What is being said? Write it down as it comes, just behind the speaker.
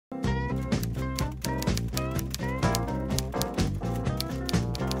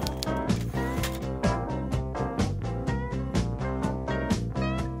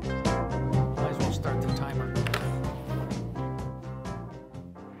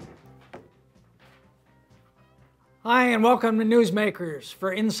Hi, and welcome to Newsmakers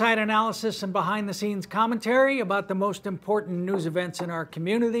for inside analysis and behind-the-scenes commentary about the most important news events in our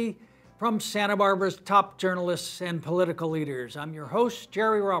community from Santa Barbara's top journalists and political leaders. I'm your host,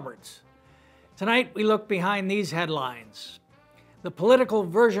 Jerry Roberts. Tonight, we look behind these headlines. The political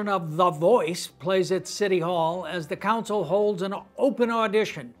version of The Voice plays at City Hall as the council holds an open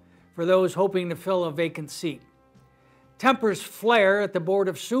audition for those hoping to fill a vacant seat. Tempers flare at the Board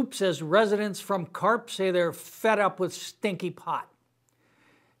of Soups as residents from Carp say they're fed up with stinky pot.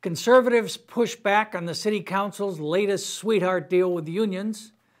 Conservatives push back on the City Council's latest sweetheart deal with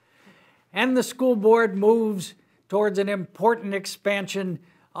unions. And the school board moves towards an important expansion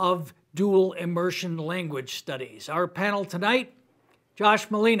of dual immersion language studies. Our panel tonight,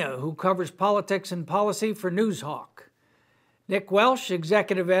 Josh Molina, who covers politics and policy for Newshawk. Nick Welsh,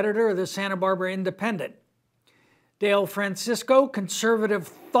 executive editor of the Santa Barbara Independent. Dale Francisco, conservative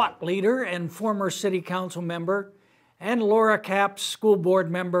thought leader and former city council member, and Laura Capps, school board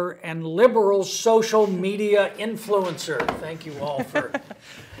member and liberal social media influencer. Thank you all for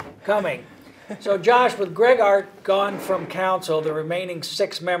coming. So Josh, with Gregg Hart gone from council, the remaining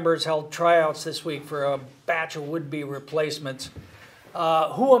 6 members held tryouts this week for a batch of would-be replacements.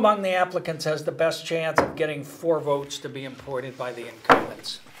 Who among the applicants has the best chance of getting 4 votes to be appointed by the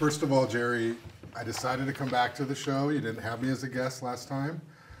incumbents? First of all, Jerry, I decided to come back to the show. You didn't have me as a guest last time.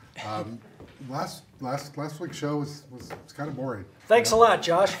 Last week's show was kind of boring. Thanks a lot,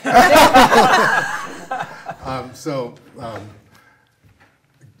 Josh.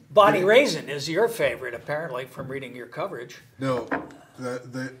 Bonnie Raisin is your favorite, apparently, from reading your coverage. No,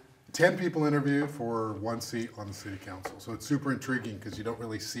 the 10 people interview for 1 seat on the city council. So it's super intriguing because you don't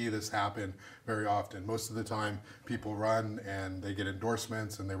really see this happen very often. Most of the time people run and they get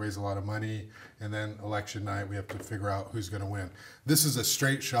endorsements and they raise a lot of money, and then election night we have to figure out who's going to win. This is a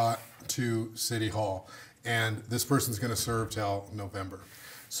straight shot to City Hall, and this person's going to serve till November.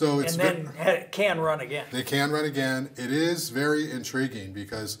 So it's and then can run again. They can run again. It is very intriguing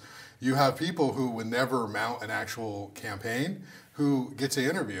because you have people who would never mount an actual campaign who get to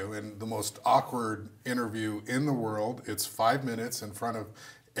interview, and the most awkward interview in the world. It's 5 minutes in front of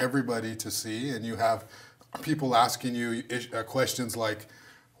everybody to see, and you have people asking you questions like,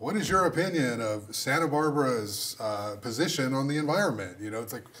 what is your opinion of Santa Barbara's position on the environment? You know,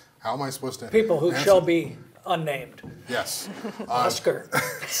 it's like, how am I supposed to People who answer? shall be unnamed. Yes. Oscar.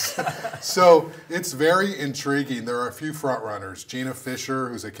 So it's very intriguing. There are a few front runners. Gina Fisher,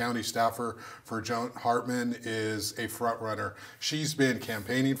 who's a county staffer for Joan Hartman, is a front runner. She's been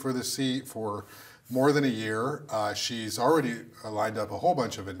campaigning for the seat for more than a year. She's already lined up a whole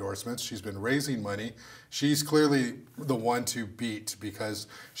bunch of endorsements. She's been raising money. She's clearly the one to beat because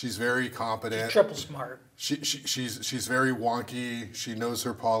she's very competent. She's triple smart. She's very wonky. She knows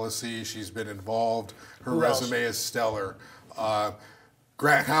her policy. She's been involved. Her resume is stellar.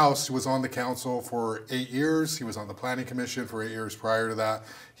 Grant House was on the council for 8 years. He was on the planning commission for 8 years prior to that.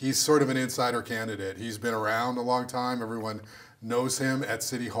 He's sort of an insider candidate. He's been around a long time. Everyone knows him at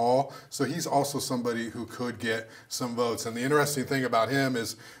City Hall. So he's also somebody who could get some votes. And the interesting thing about him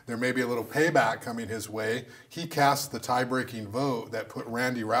is there may be a little payback coming his way. He cast the tie-breaking vote that put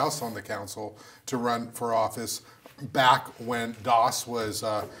Randy Rouse on the council to run for office back when Doss was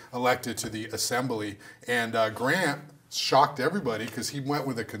elected to the assembly. And Grant shocked everybody because he went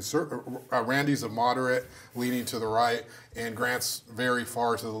with Randy's a moderate leaning to the right and Grant's very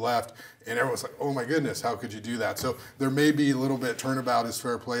far to the left, and everyone's like, oh my goodness, how could you do that? So there may be a little bit turnabout is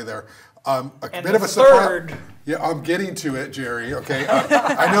fair play there. A bit of a surprise. Yeah, I'm getting to it, Jerry. Okay,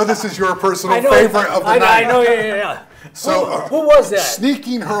 I know this is your personal favorite of the night. I know, yeah. So who was that?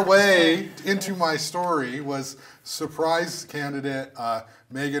 Sneaking her way into my story was surprise candidate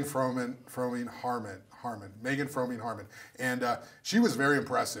Megan Fromming Harmon. And she was very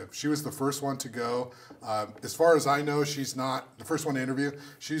impressive. She was the first one to go. As far as I know, she's not the first one to interview.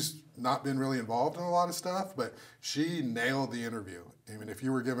 She's not been really involved in a lot of stuff, but she nailed the interview. I mean, if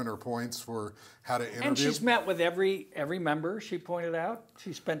you were giving her points for how to interview. And she's met with every member, she pointed out.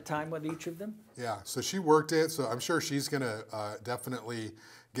 She spent time with each of them. Yeah, so she worked it. So I'm sure she's going to definitely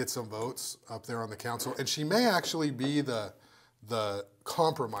get some votes up there on the council. And she may actually be the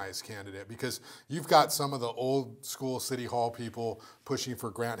compromise candidate because you've got some of the old school City Hall people pushing for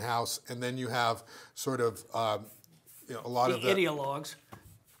Grant House, and then you have sort of a lot of the ideologues.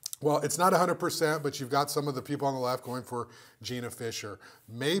 Well, it's not 100%, but you've got some of the people on the left going for Gina Fisher.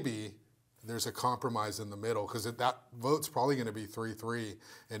 Maybe there's a compromise in the middle because that vote's probably going to be 3-3,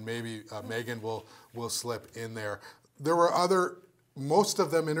 and maybe Megan will slip in there. There were most of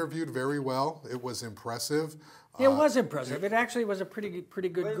them interviewed very well. It was impressive. It was impressive. It actually was a pretty good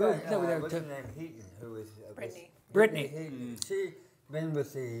group. What's her name? Heaton, who was Brittany. She's been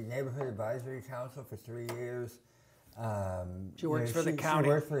with the Neighborhood Advisory Council for 3 years. She works for the county. She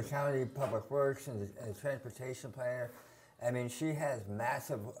works for the county public works and the transportation planner. I mean, she has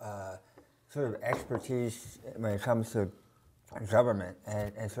massive sort of expertise when it comes to government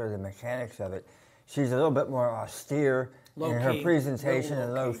and sort of the mechanics of it. She's a little bit more austere in her presentation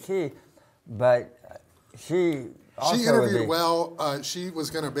and low key, but she also interviewed well. She was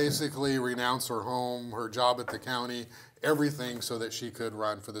going to basically renounce her home, her job at the county, everything so that she could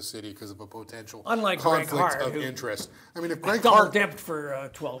run for the city because of a potential conflict of interest. I mean, if Gregg Hart dipped for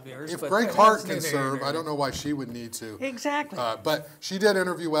 12 years. If Gregg Hart can serve, I don't know why she would need to. Exactly. But she did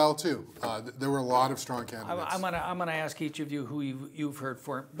interview well too. There were a lot of strong candidates. I'm gonna ask each of you who you've heard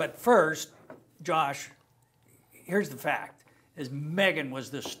for. But first, Josh, here's the fact: is Megan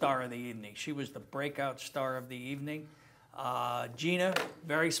was the star of the evening. She was the breakout star of the evening. Gina,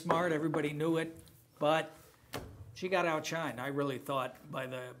 very smart. Everybody knew it, but she got outshined, I really thought, by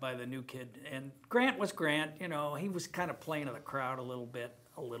the new kid. And Grant was Grant. You know, he was kind of playing to the crowd a little bit,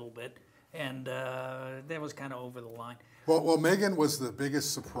 and that was kind of over the line. Well, Megan was the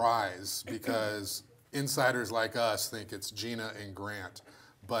biggest surprise because insiders like us think it's Gina and Grant,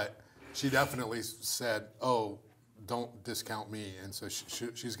 but she definitely said, "Oh, don't discount me," and so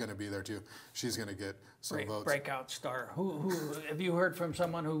she's going to be there too. She's going to get some votes. Breakout star. Who have you heard from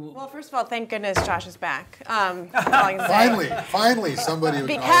someone who? Well, first of all, thank goodness Josh is back. Finally, somebody.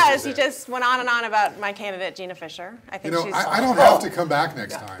 Because he just went on and on about my candidate Gina Fisher. I think she's. I don't have to come back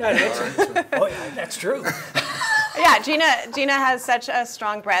next time. Oh, yeah, that's true. Yeah, Gina has such a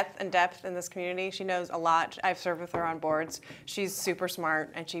strong breadth and depth in this community. She knows a lot. I've served with her on boards. She's super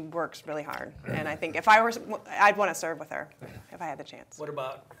smart and she works really hard. And I think if I were, I'd want to serve with her if I had the chance. What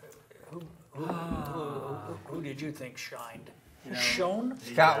about who did you think shined? Shone?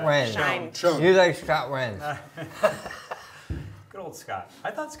 Scott Wren. Shined. You like Scott Wren. Good old Scott.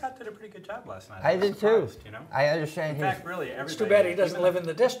 I thought Scott did a pretty good job last night. I did too. You know? I understand. In fact, really, everybody. It's too bad he doesn't live in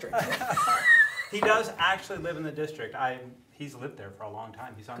the district. He does actually live in the district. He's lived there for a long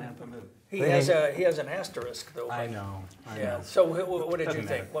time. He's on Infamove. He has an asterisk though. I know. So what did you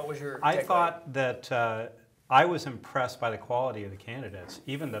think? What was your? I thought that I was impressed by the quality of the candidates.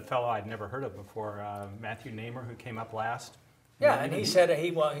 Even the fellow I'd never heard of before, Matthew Namer, who came up last. Yeah, and he said he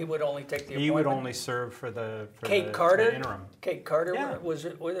would only take the appointment. He would only serve for the interim. Kate Carter was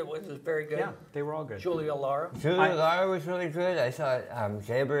very good. Yeah, they were all good. Julia Lara. Lara was really good. I thought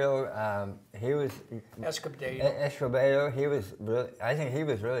Gabriel, he was Escobedo. He was really. I think he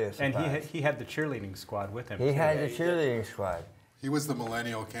was really a surprise. And he had the cheerleading squad with him. He had the cheerleading squad. He was the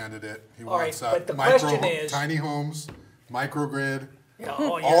millennial candidate. He wants tiny homes, microgrid,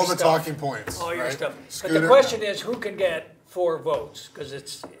 all the talking points. All your stuff. But the question is, who can get 4 votes?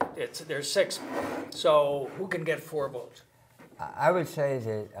 Because there's 6, so who can get 4 votes? I would say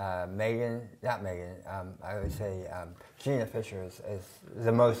that I would say Gina Fisher is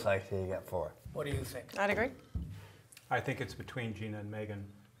the most likely to get 4. What do you think? I'd agree. I think it's between Gina and Megan.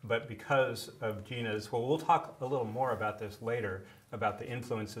 But because of Gina's, well, we'll talk a little more about this later, about the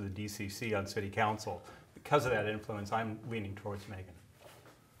influence of the DCC on city council. Because of that influence, I'm leaning towards Megan.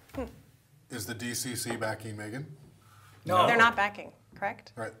 Is the DCC backing Megan? No, they're not backing.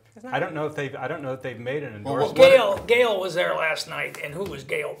 Correct? Right. I don't know if they've made an endorsement. Gail was there last night, and who was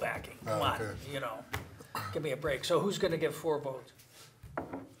Gail backing? Come on, okay. Give me a break. So who's going to get 4 votes?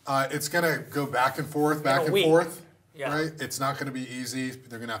 It's going to go back and forth. Yeah. Right? It's not going to be easy.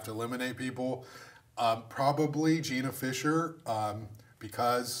 They're going to have to eliminate people. Probably Gina Fisher,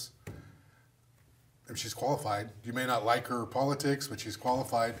 because she's qualified. You may not like her politics, but she's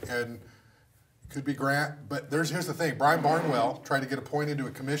qualified. And could be Grant. But here's the thing. Brian Barnwell tried to get appointed to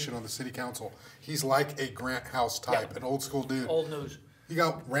a commission on the city council. He's like a Grant House type, an old school dude. Old news. He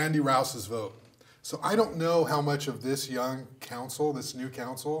got Randy Rouse's vote. So I don't know how much of this young council, this new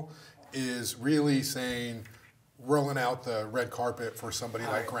council, is really saying, rolling out the red carpet for somebody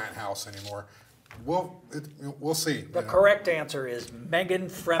like Grant House anymore. We'll see. The correct answer is Megan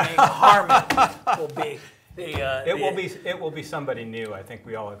Fremming Harmon will be the. It will be somebody new. I think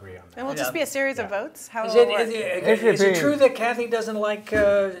we all agree on that. And will just be a series of votes. How is will it work? Is it true that Kathy doesn't like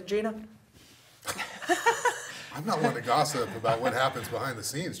Gina? I'm not one to gossip about what happens behind the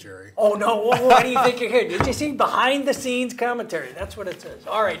scenes, Jerry. Oh no! Why do you think you're here? Did you see behind the scenes commentary? That's what it says.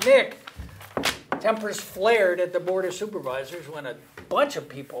 All right, Nick. Tempers flared at the Board of Supervisors when a bunch of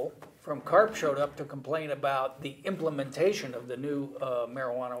people from CARP showed up to complain about the implementation of the new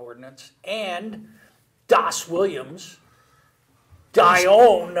marijuana ordinance, and Das Williams,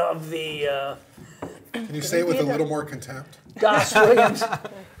 Dione of the... Can you say it with a little more contempt? Das Williams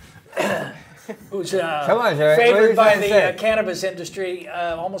who's Come on, Jerry. What are favored you by trying to the say? Cannabis industry,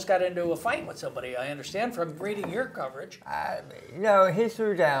 almost got into a fight with somebody, I understand, from reading your coverage. He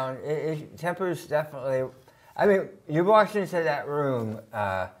threw down. Tempers definitely. I mean, you walked into that room,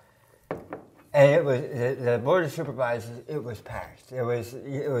 and it was the board of supervisors. It was packed. It was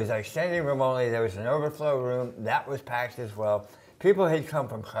like standing room only. There was an overflow room that was packed as well. People had come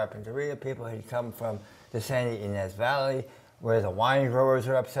from Carpinteria. People had come from the Santa Ynez Valley, where the wine growers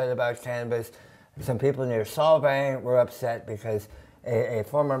are upset about cannabis. Some people near Solvang were upset because a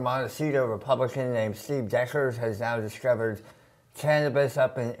former Montecito Republican named Steve Deckers has now discovered cannabis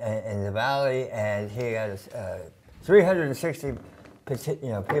up in the valley, and he had 360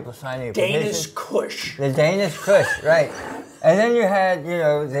 people signing a petition. Danish Kush. The Danish Kush, right. And then you had,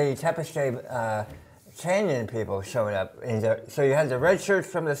 the Tepiscape Canyon people showing up. So you had the red shirts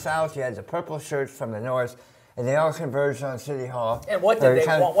from the south, you had the purple shirts from the north, and they all converged on City Hall. And what did they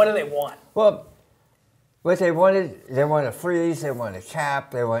want? What do they want? Well, what they want to freeze, they want to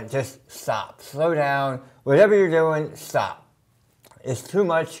cap, they want just stop, slow down, whatever you're doing, stop. It's too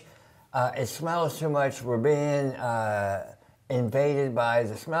much, it smells too much, we're being invaded by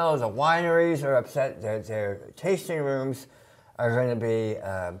the smell. The wineries are upset, their tasting rooms are going to be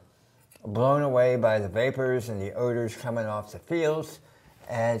blown away by the vapors and the odors coming off the fields.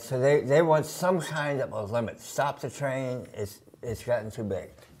 And so they want some kind of a limit. Stop the train, it's gotten too big.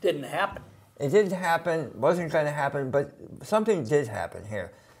 Didn't happen. It didn't happen, wasn't going to happen, but something did happen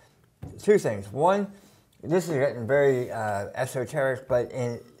here. Two things. One, this is getting very esoteric, but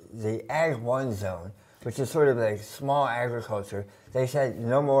in the Ag 1 zone, which is sort of like small agriculture, they said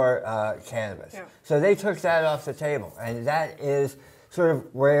no more cannabis. Yeah. So they took that off the table, and that is sort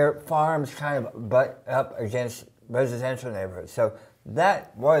of where farms kind of butt up against residential neighborhoods. So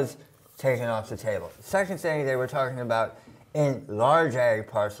that was taken off the table. Second thing they were talking about in large ag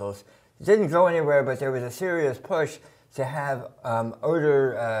parcels, didn't go anywhere, but there was a serious push to have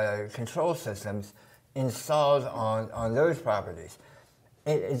odor control systems installed on those properties.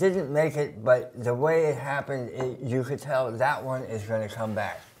 It didn't make it, but the way it happened, you could tell that one is going to come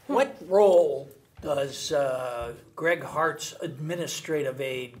back. What role does Gregg Hart's administrative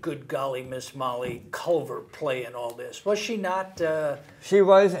aide, good golly, Miss Molly Culver, play in all this? Was she not she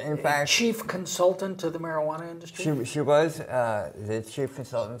was, in fact, chief consultant to the marijuana industry? She was the chief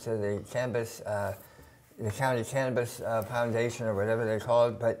consultant to the cannabis, the County Cannabis Foundation, or whatever they call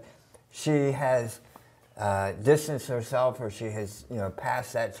it, but she has distanced herself, or she has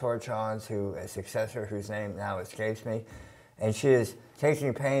passed that torch on to a successor whose name now escapes me, and she is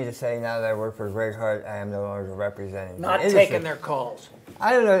taking pains to say, now that I work for Gregg Hart, I am no longer representing not the industry. Taking their calls.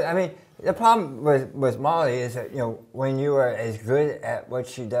 I don't know. I mean, the problem with Molly is that when you are as good at what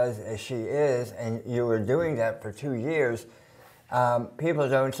she does as she is, and you were doing that for 2 years, people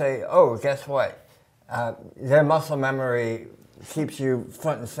don't say, oh, guess what? Their muscle memory keeps you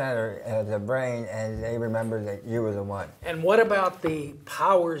front and center of the brain, and they remember that you were the one. And what about the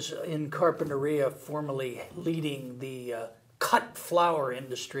powers in Carpinteria formerly leading the cut flower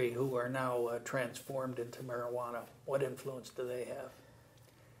industry, who are now transformed into marijuana? What influence do they have?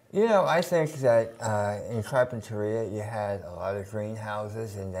 I think that in Carpinteria you had a lot of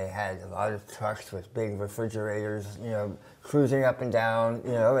greenhouses, and they had a lot of trucks with big refrigerators, cruising up and down,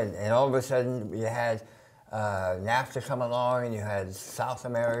 and all of a sudden you had NAFTA come along, and you had South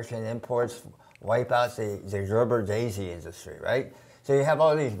American imports wipe out the Gerber daisy industry, right? So you have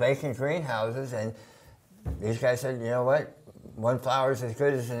all these vacant greenhouses, and these guys said, you know what, one flower is as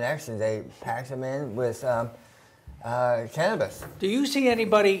good as the next, and they packed them in with cannabis. Do you see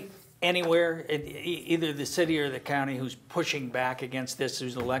anybody anywhere, either the city or the county, who's pushing back against this,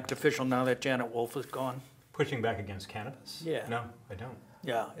 who's an elected official now that Janet Wolf is gone? Pushing back against cannabis? Yeah. No, I don't.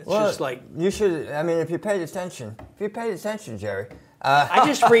 Yeah, it's Well, just like... You should, I mean, if you paid attention, Jerry. I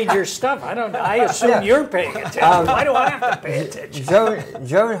just read your stuff. I assume you're paying attention. Why do I have to pay attention?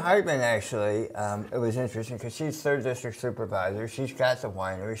 Joan Hartman, actually, it was interesting because she's 3rd District Supervisor. She's got the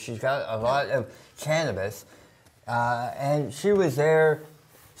winery. She's got a lot of cannabis. And she was there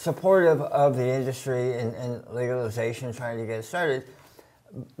supportive of the industry and legalization, trying to get it started.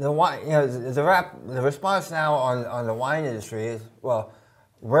 The response now on the wine industry is, well,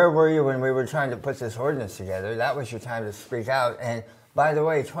 where were you when we were trying to put this ordinance together? That was your time to speak out. And by the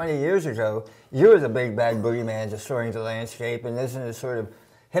way, 20 years ago, you were the big bad boogeyman destroying the landscape, and isn't it sort of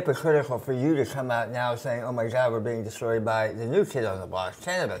hypocritical for you to come out now saying, oh my God, we're being destroyed by the new kid on the block,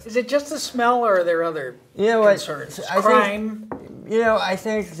 cannabis? Is it just the smell, or are there other concerns? Crime? I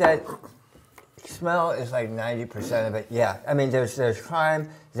think that smell is like 90% of it. Yeah, I mean, there's crime,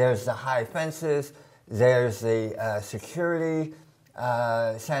 there's the high fences, there's the security,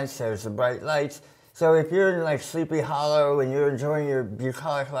 sense. There's the bright lights. So if you're in like Sleepy Hollow and you're enjoying your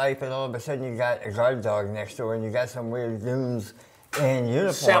bucolic life, and all of a sudden you got a guard dog next door, and you got some weird goons in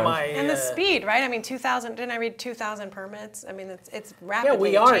uniform. And the speed, right? I mean, 2,000. Didn't I read 2,000 permits? I mean, it's rapidly Yeah,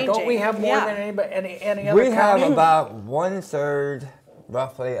 we are. changing. Don't we have more than anybody, any other We county? have about 1/3,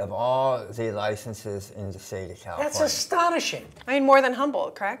 roughly, of all the licenses in the state of California. That's astonishing. I mean, more than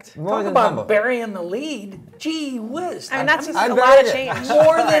Humboldt, correct? More Talk than about Humboldt. burying the lead. Gee whiz. I mean, that's just I a buried lot of it. change.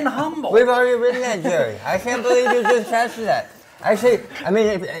 more than Humboldt. We've already written that, Jerry. I can't believe you just answered that. Actually, I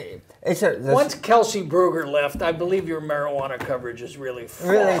mean, it's a... Once Kelsey Brugger left, I believe your marijuana coverage is really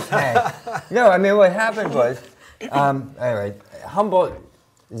full. Really tanked. No, I mean, what happened was, anyway, Humboldt,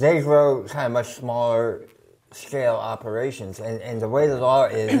 they grow kind of much smaller scale operations. And the way the law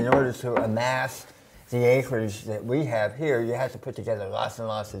is, in order to amass the acreage that we have here, you have to put together lots and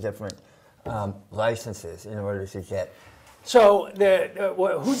lots of different licenses in order to get... So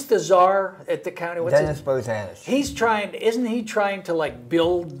who's the czar at the county? What's Dennis Bozanich. isn't he trying to like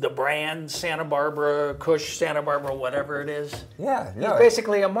build the brand Santa Barbara, Kush, Santa Barbara, whatever it is? Yeah, He's no.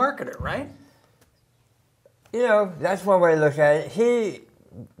 basically a marketer, right? You know, that's one way to look at it.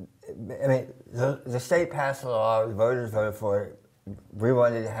 I mean, the state passed a law, the voters voted for it. We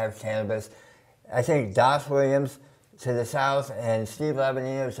wanted to have cannabis. I think Doss Williams to the south and Steve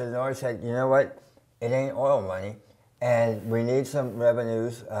Labanino to the north said, you know what, it ain't oil money, and we need some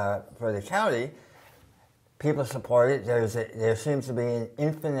revenues for the county. People support it. There seems to be an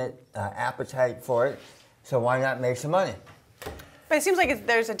infinite appetite for it, so why not make some money? But it seems like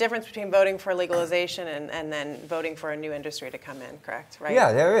there's a difference between voting for legalization and then voting for a new industry to come in, correct? Right?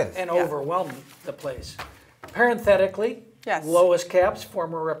 Yeah, there is. And overwhelm the place. Parenthetically, Yes. Lois Capps,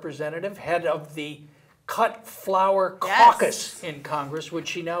 former representative, head of the Cut Flower Yes. Caucus in Congress. Would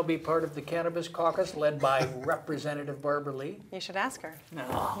she now be part of the Cannabis Caucus led by Representative Barbara Lee? You should ask her. No.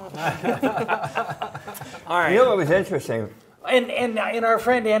 All right. You know what was interesting? And our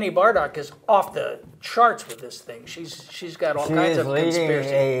friend Annie Bardock is off the charts with this thing. She's got all She kinds is of leading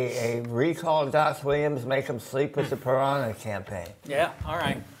conspiracy. a recall Doss Williams, make him sleep with the piranha campaign. Yeah, all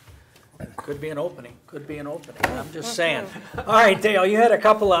right. Could be an opening. Could be an opening. I'm just saying. All right, Dale, you had a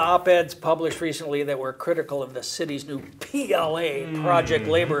couple of op-eds published recently that were critical of the city's new PLA, Project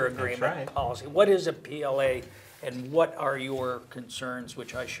Labor Agreement right. policy. What is a PLA, and what are your concerns,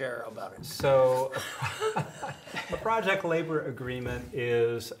 which I share about it? So, a project labor agreement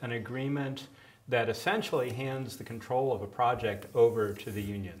is an agreement that essentially hands the control of a project over to the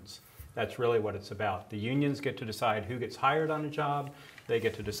unions. That's really what it's about. The unions get to decide who gets hired on a job. They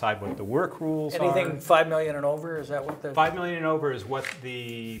get to decide what the work rules Anything are. $5 million and over? Is that what the... $5 million and over is what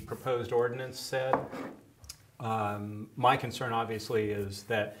the proposed ordinance said. My concern, obviously, is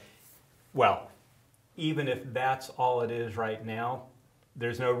that, well, even if that's all it is right now,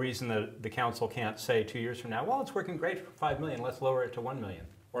 there's no reason that the council can't say 2 years from now, well, it's working great for $5 million, let's lower it to $1 million.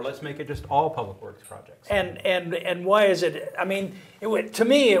 Or let's make it just all public works projects. And why is it? I mean, to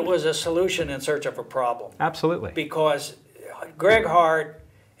me, it was a solution in search of a problem. Absolutely. Because Gregg Hart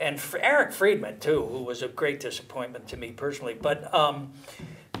and Eric Friedman too, who was a great disappointment to me personally, but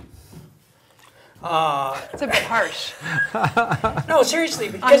It's a bit harsh no, seriously,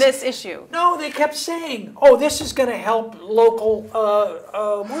 on because this issue. no, they kept saying, "Oh, this is going to help local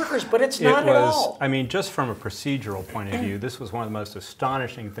workers," but it's not at all. I mean, just from a procedural point of view, this was one of the most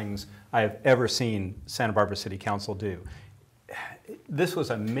astonishing things I have ever seen Santa Barbara City Council do. This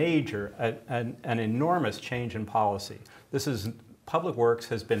was a major, an enormous change in policy. Public Works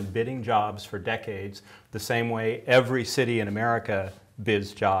has been bidding jobs for decades the same way every city in America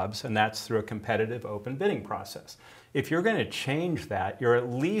bids jobs, and that's through a competitive open bidding process. If you're going to change that, you're at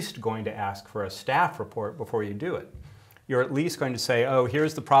least going to ask for a staff report before you do it. You're at least going to say, oh,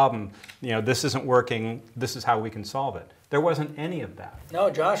 here's the problem, this isn't working, this is how we can solve it. There wasn't any of that. No,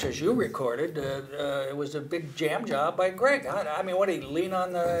 Josh, as you recorded, it was a big jam job by Greg. I mean, what, did he lean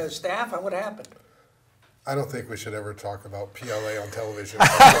on the staff? What happened? I don't think we should ever talk about PLA on television. We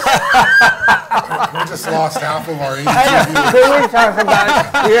just lost half of our interview. Can we talk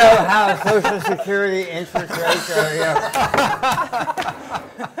about, how Social Security interest rates are,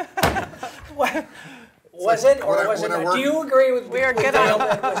 Was it or was it not? Do you agree with We are good Dale on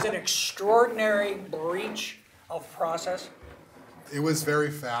that it was an extraordinary breach of process? It was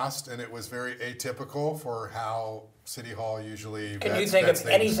very fast, and it was very atypical for how City Hall usually Can you vets think of things.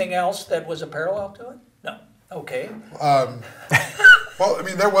 anything else that was a parallel to it? No. Okay. Well, I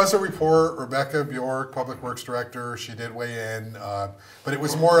mean, there was a report. Rebecca Bjork, Public Works Director, she did weigh in, but it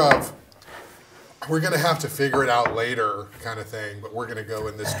was more of we're going to have to figure it out later kind of thing, but we're going to go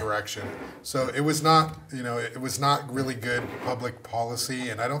in this direction. So it was not, it was not really good public policy,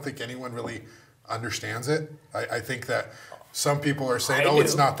 and I don't think anyone really understands it. I think that some people are saying,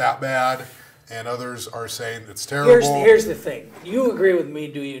 it's not that bad, and others are saying it's terrible. Here's the thing. You agree with me,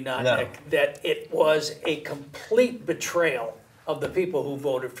 do you not, No. Nick, that it was a complete betrayal of the people who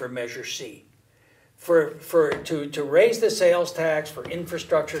voted for Measure C? To raise the sales tax for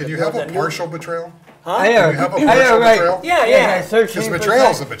infrastructure. Can you have a partial betrayal? Huh? I know. Can you have a partial betrayal? Yeah. Because betrayal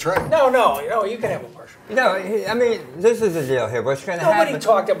is a betrayal. No, you can have a partial. No, I mean, this is the deal here. What's going to happen? Nobody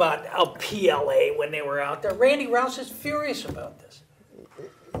talked about a PLA when they were out there. Randy Rouse is furious about this.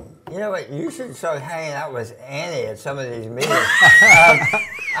 You know what? You should start hanging out with Annie at some of these meetings.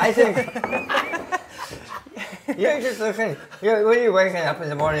 I think you're just looking. When you're waking up in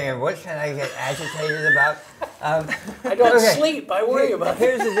the morning, and what can I get agitated about? I don't sleep. I worry about it.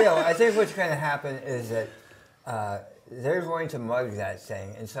 Here's the deal. I think what's going to happen is that they're going to mug that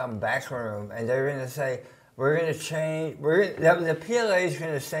thing in some back room, and they're going to say, we're going to change. The PLA is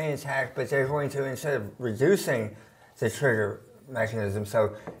going to stay intact, but they're going to, instead of reducing the trigger mechanism,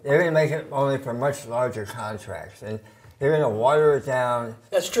 so they're going to make it only for much larger contracts, and they're going to water it down.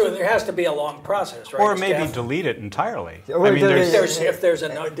 That's true. There has to be a long process, right? Or maybe delete it entirely. Or I mean, if there's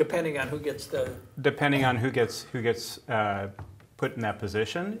a depending on who gets the. Depending on who gets put in that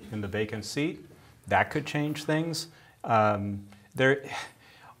position in the vacant seat, that could change things.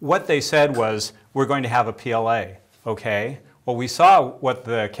 What they said was, we're going to have a PLA. Okay. Well, we saw what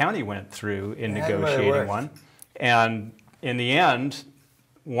the county went through in negotiating one, and in the end,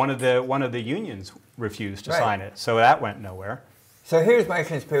 one of the unions refused to sign it, so that went nowhere. So here's my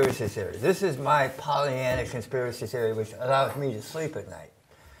conspiracy theory. This is my Pollyanna conspiracy theory, which allows me to sleep at night.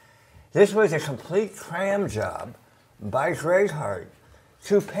 This was a complete cram job by Gregg Hart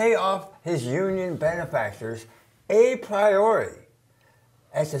to pay off his union benefactors a priori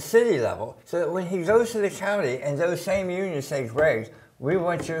at the city level, so that when he goes to the county and those same unions say, Gregg, we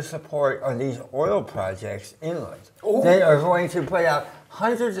want your support on these oil projects inland. Ooh. They are going to put out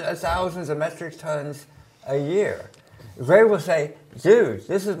hundreds of thousands of metric tons a year. Gregg will say, dude,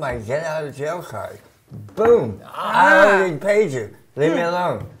 this is my get out of jail card. Boom, I already paid you. Leave me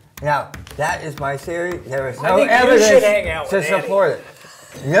alone. Now, that is my theory. There is no evidence to support it.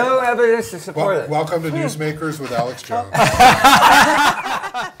 No evidence to support it. Welcome to Newsmakers with Alex Jones. All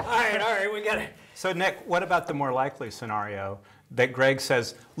right, we got it. So Nick, what about the more likely scenario that Gregg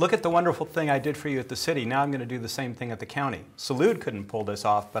says, look at the wonderful thing I did for you at the city, now I'm going to do the same thing at the county. Salud couldn't pull this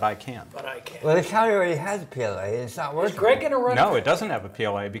off, but I can. Well, the county already has a PLA, and it's not working. Is Gregg going to run? No, it doesn't have a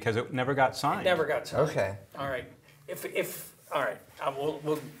PLA because it never got signed. It never got signed. Okay. All right. All right.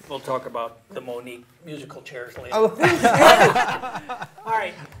 We'll talk about the Monique musical chairs later. Oh, all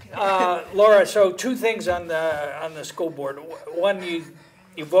right, Laura. So two things on the school board. One, you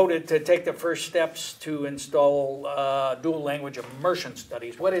voted to take the first steps to install dual language immersion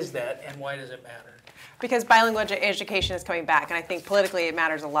studies. What is that, and why does it matter? Because bilingual education is coming back, and I think politically it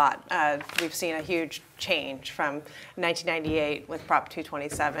matters a lot. We've seen a huge change from 1998 with Prop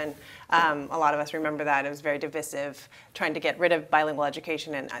 227. A lot of us remember that. It was very divisive, trying to get rid of bilingual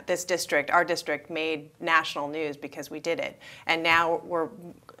education. And this district, our district, made national news because we did it. And now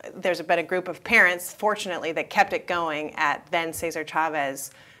there's been a group of parents, fortunately, that kept it going at then Cesar Chavez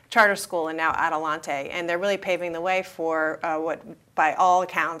Charter School and now Adelante. And they're really paving the way for what, by all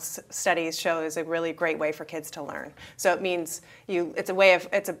accounts, studies show is a really great way for kids to learn. So it means it's a way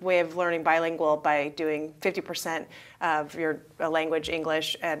of learning bilingual by doing 50% of your language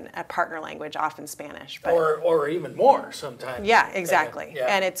English and a partner language, often Spanish. But, or even more sometimes. Yeah, exactly. Yeah.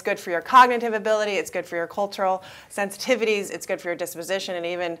 And it's good for your cognitive ability, it's good for your cultural sensitivities, it's good for your disposition, and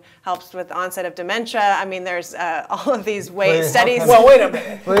even helps with onset of dementia. I mean, there's all of these ways, studies. Well, wait a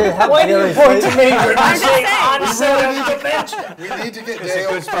minute. Why do you point to me when you say onset of dementia? We need to get Is it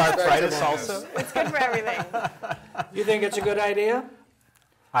good for arthritis on also? It's good for everything. You think it's a good idea?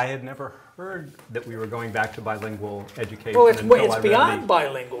 I had never heard that we were going back to bilingual education. Well, it's until I read beyond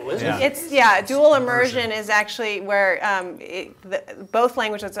bilingual, isn't it? It's dual immersion is actually where both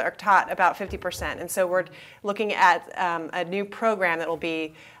languages are taught about 50%, and so we're looking at a new program that will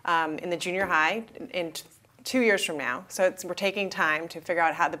be in the junior high in 2 years from now. So we're taking time to figure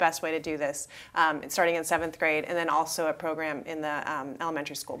out how the best way to do this, starting in 7th grade, and then also a program in the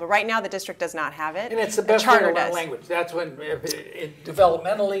elementary school. But right now, the district does not have it. And it's the best way to learn language. That's when,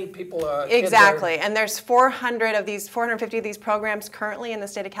 developmentally, people are... Exactly. And there's 450 of these programs currently in the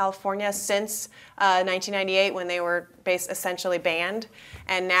state of California since 1998, when they were essentially banned.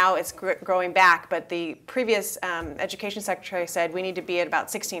 And now it's growing back. But the previous education secretary said we need to be at about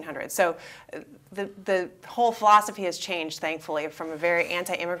 1,600. So the whole philosophy has changed, thankfully, from a very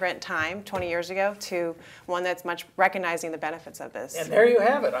anti-immigrant time 20 years ago to one that's much recognizing the benefits of this. And there you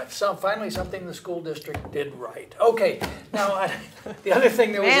have it. I saw finally something the school district did right. Okay, now the other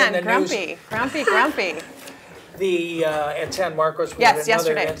thing that was in the news... grumpy. At San Marcos, we had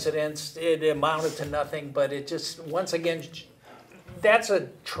another incident. It amounted to nothing, but it just, once again, that's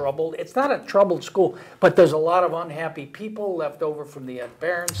it's not a troubled school, but there's a lot of unhappy people left over from the Ed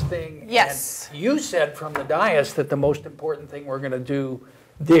Behrens thing. Yes. And you said from the dais that the most important thing we're going to do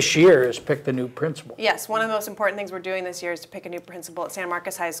this year is pick the new principal. Yes, one of the most important things we're doing this year is to pick a new principal at San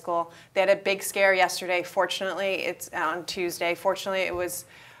Marcos High School. They had a big scare yesterday. Fortunately, it's on Tuesday. Fortunately, it was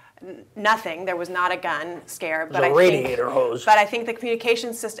nothing. There was not a gun scare. But a radiator hose. But I think the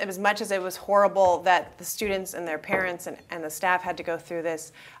communication system, as much as it was horrible that the students and their parents and the staff had to go through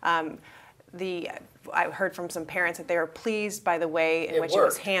this, I heard from some parents that they were pleased by the way in which it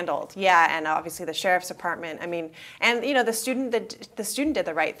was handled. Yeah, and obviously the sheriff's department. I mean, and the student did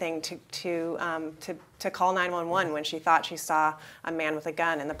the right thing to call 911 when she thought she saw a man with a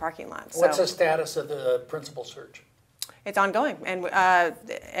gun in the parking lot. What's the status of the principal search? It's ongoing,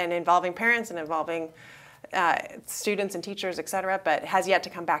 and involving parents and involving students and teachers, et cetera, but has yet to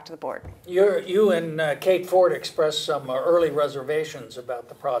come back to the board. You and Kate Ford expressed some early reservations about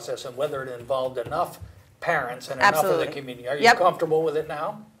the process and whether it involved enough parents and enough of the community. Are you comfortable with it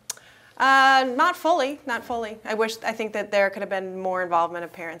now? Not fully. I think that there could have been more involvement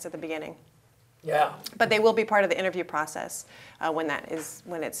of parents at the beginning. Yeah. But they will be part of the interview process when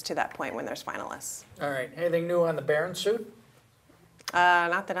it's to that point when there's finalists. All right. Anything new on the Behrens suit?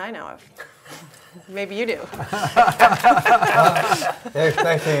 Not that I know of. Maybe you do. They're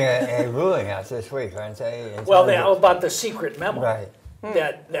expecting a ruling out this week, aren't they? Well, about the secret memo right.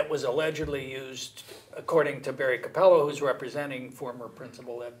 that was allegedly used, according to Barry Capello, who's representing former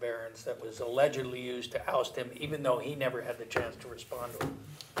Principal Ed Behrens, that was allegedly used to oust him, even though he never had the chance to respond to it.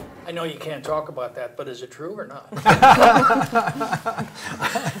 I know you can't talk about that, but is it true or not?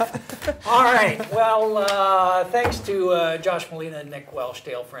 All right. Well, thanks to Josh Molina, Nick Welsh,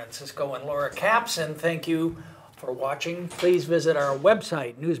 Dale Francisco, and Laura Capson. Thank you for watching. Please visit our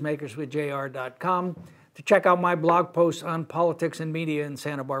website, newsmakerswithjr.com, to check out my blog posts on politics and media in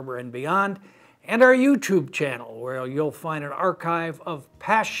Santa Barbara and beyond, and our YouTube channel, where you'll find an archive of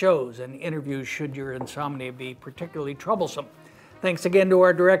past shows and interviews should your insomnia be particularly troublesome. Thanks again to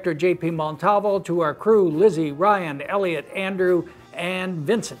our director, J.P. Montalvo, to our crew, Lizzie, Ryan, Elliot, Andrew, and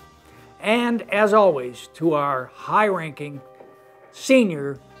Vincent. And as always, to our high-ranking,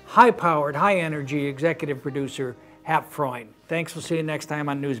 senior, high-powered, high-energy executive producer, Hap Freund. Thanks. We'll see you next time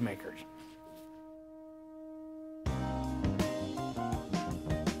on Newsmakers.